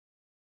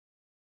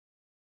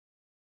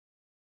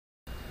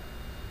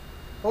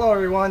Hello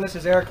everyone, this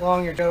is Eric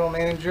Long, your General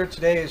Manager.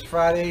 Today is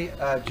Friday,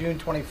 June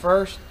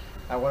 21st.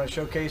 I want to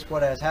showcase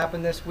what has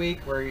happened this week.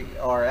 We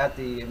are at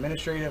the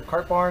Administrative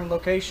Cart Barn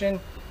location,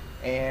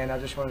 and I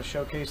just want to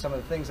showcase some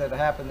of the things that have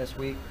happened this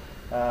week.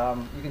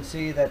 You can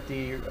see that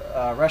the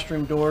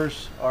restroom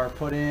doors are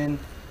put in.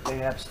 They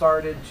have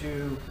started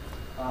to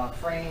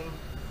frame,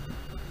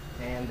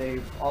 and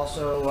they've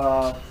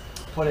also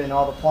put in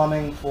all the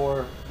plumbing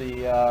for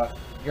the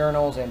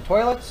urinals and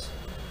toilets.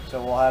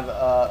 So we'll have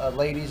a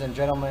ladies and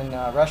gentlemen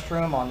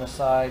restroom on this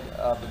side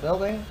of the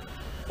building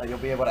that you'll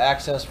be able to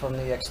access from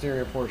the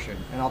exterior portion.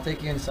 And I'll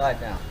take you inside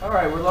now. All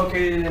right, we're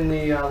located in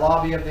the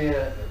lobby of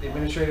the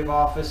administrative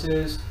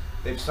offices.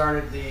 They've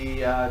started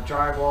the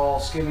drywall,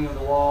 skimming of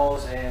the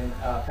walls, and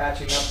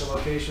patching up the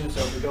location. So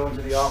if we go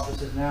into the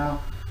offices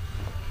now,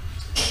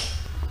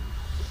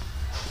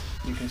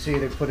 you can see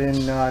they've put in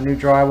new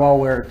drywall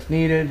where it's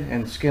needed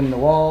and skimmed the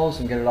walls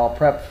and get it all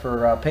prepped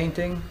for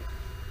painting.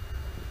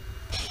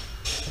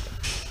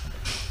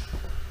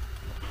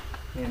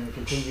 And we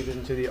continued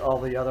into all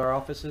the other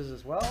offices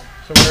as well.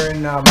 So we're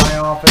in my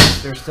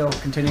office. They're still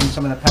continuing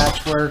some of the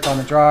patchwork on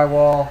the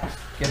drywall,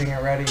 getting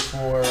it ready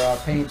for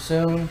paint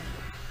soon.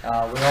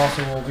 We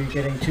also will be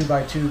getting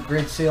 2x2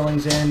 grid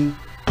ceilings in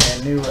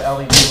and new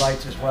LED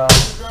lights as well.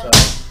 So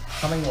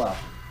coming well.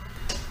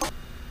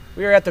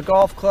 We are at the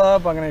golf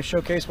club. I'm going to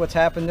showcase what's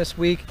happened this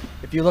week.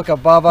 If you look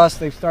above us,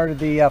 they've started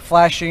the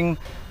flashing.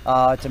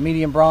 It's a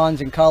medium bronze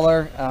in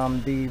color.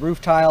 The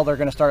roof tile they're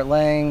going to start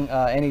laying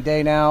any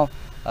day now.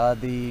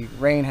 The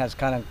rain has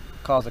kind of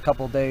caused a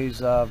couple of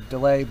days of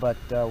delay, but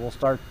we'll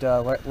start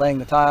laying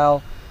the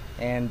tile,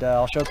 and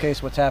I'll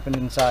showcase what's happened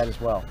inside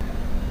as well.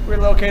 We're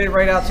located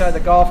right outside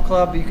the golf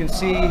club. You can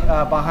see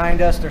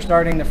behind us they're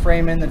starting to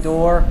frame in the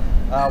door.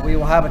 We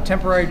will have a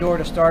temporary door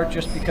to start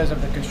just because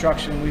of the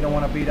construction. We don't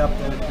want to beat up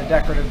the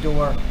decorative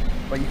door,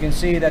 but you can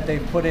see that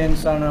they've put in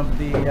some of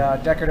the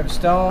decorative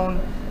stone,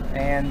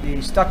 and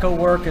the stucco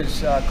work is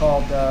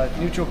called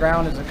neutral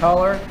ground is the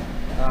color.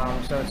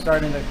 So it's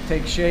starting to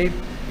take shape.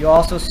 You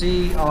also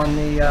see on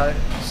the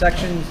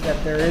sections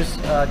that there is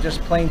just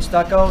plain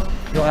stucco.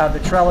 You'll have the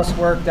trellis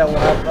work that will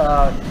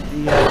have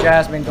the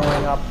jasmine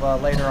going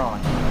up later on.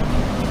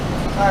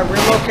 All right,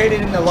 we're located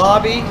in the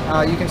lobby.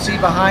 You can see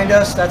behind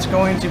us, that's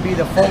going to be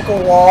the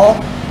focal wall.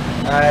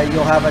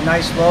 You'll have a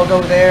nice logo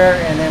there,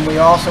 and then we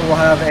also will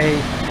have a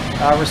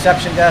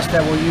reception desk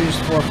that we'll use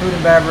for food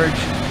and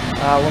beverage,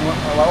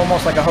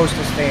 almost like a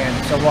hostess stand.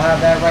 So we'll have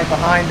that right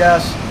behind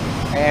us.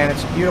 And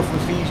it's beautiful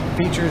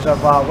features of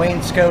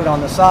wainscot on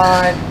the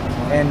side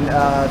and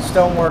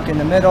stonework in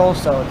the middle,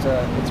 so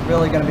it's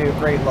really going to be a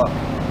great look.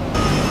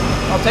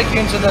 I'll take you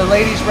into the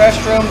ladies'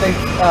 restroom.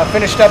 They've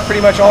finished up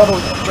pretty much all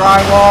the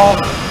drywall.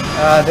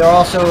 They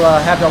also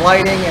have the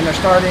lighting, and they're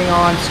starting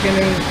on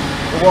skimming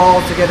the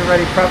walls to get it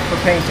ready prepped for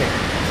painting.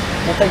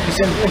 We'll take you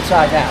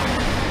inside now.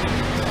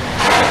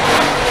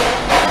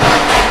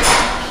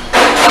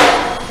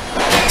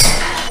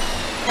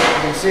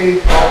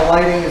 See, all the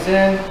lighting is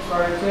in,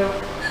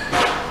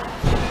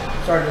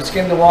 started to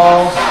skim the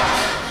walls.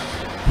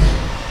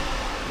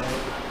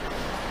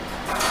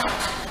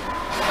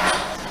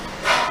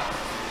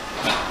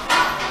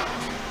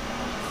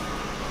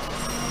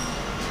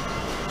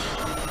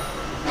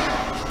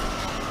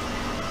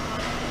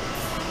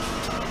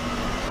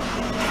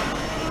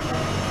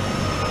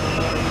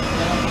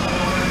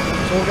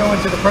 So we'll go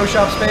into the pro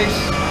shop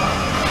space.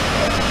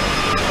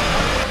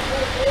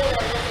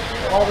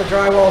 All the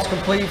drywall is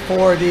complete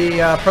for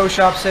the pro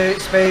shop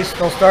space.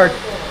 They'll start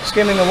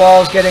skimming the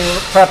walls, getting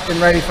prepped and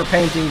ready for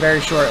painting very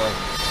shortly.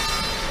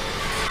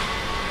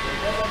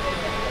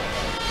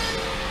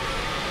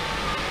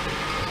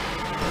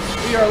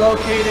 We are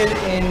located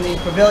in the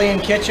pavilion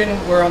kitchen.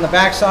 We're on the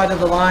back side of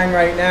the line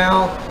right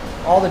now.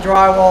 All the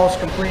drywall is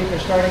complete. They're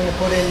starting to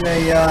put in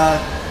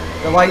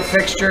the light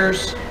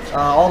fixtures.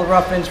 All the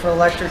rough-ins for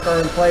electric are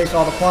in place.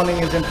 All the plumbing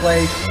is in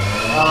place.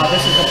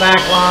 This is the back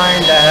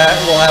line that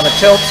will have a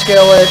tilt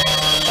skillet,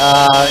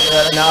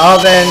 an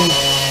oven,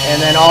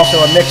 and then also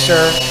a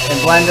mixer and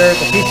blender.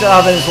 The pizza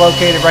oven is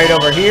located right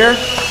over here.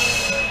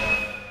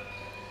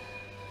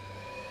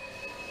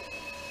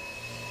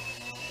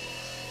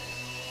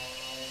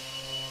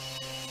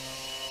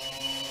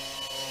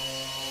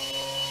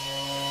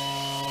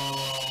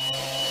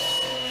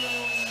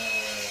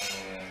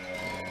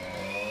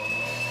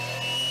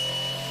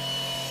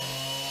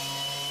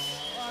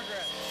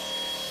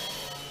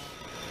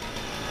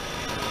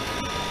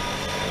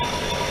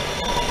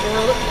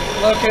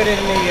 We're located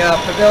in the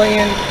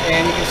pavilion,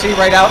 and you can see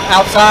right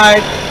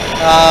outside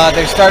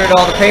they've started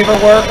all the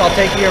paperwork. I'll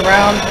take you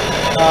around.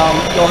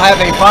 You'll have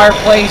a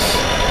fireplace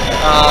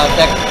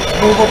that's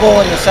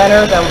movable in the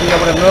center that will be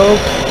able to move.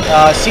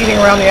 Seating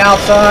around the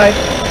outside.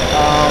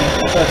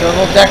 So it's a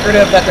little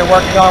decorative that they're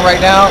working on right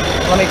now.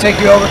 Let me take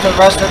you over to the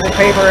rest of the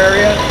paper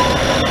area.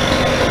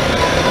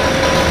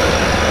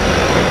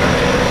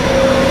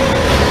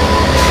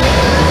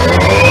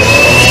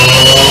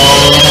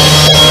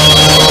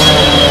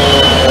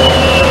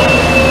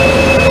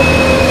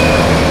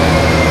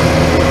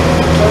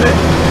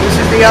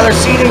 the other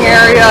seating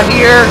area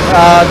here.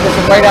 This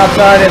is right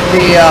outside of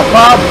the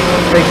pub.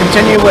 They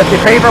continue with the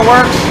paver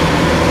works.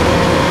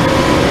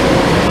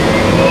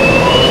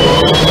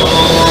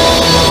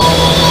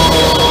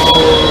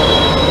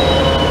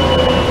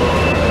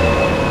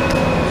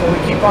 So we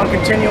keep on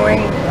continuing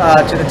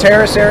to the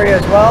terrace area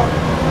as well.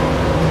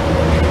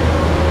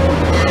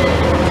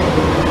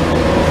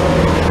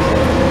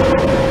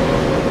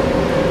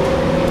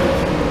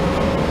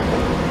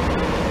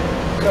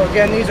 So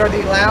again, these are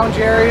the lounge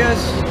areas.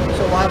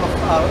 So we'll have a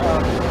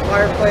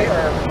fireplace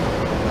or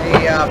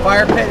a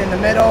fire pit in the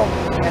middle,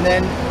 and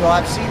then we'll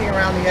have seating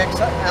around the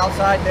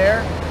outside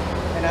there.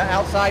 And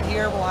outside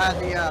here we'll have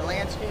the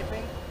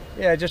landscaping.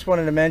 Yeah, I just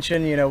wanted to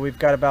mention, you know, we've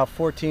got about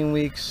 14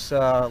 weeks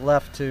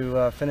left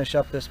to finish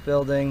up this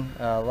building.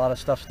 A lot of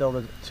stuff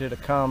still to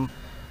come,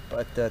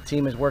 but the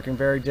team is working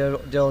very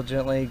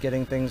diligently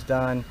getting things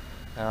done.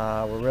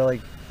 We're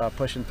really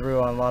pushing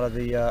through on a lot of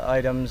the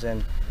items,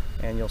 and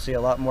you'll see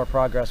a lot more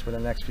progress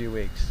within the next few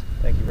weeks.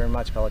 Thank you very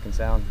much, Pelican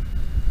Sound.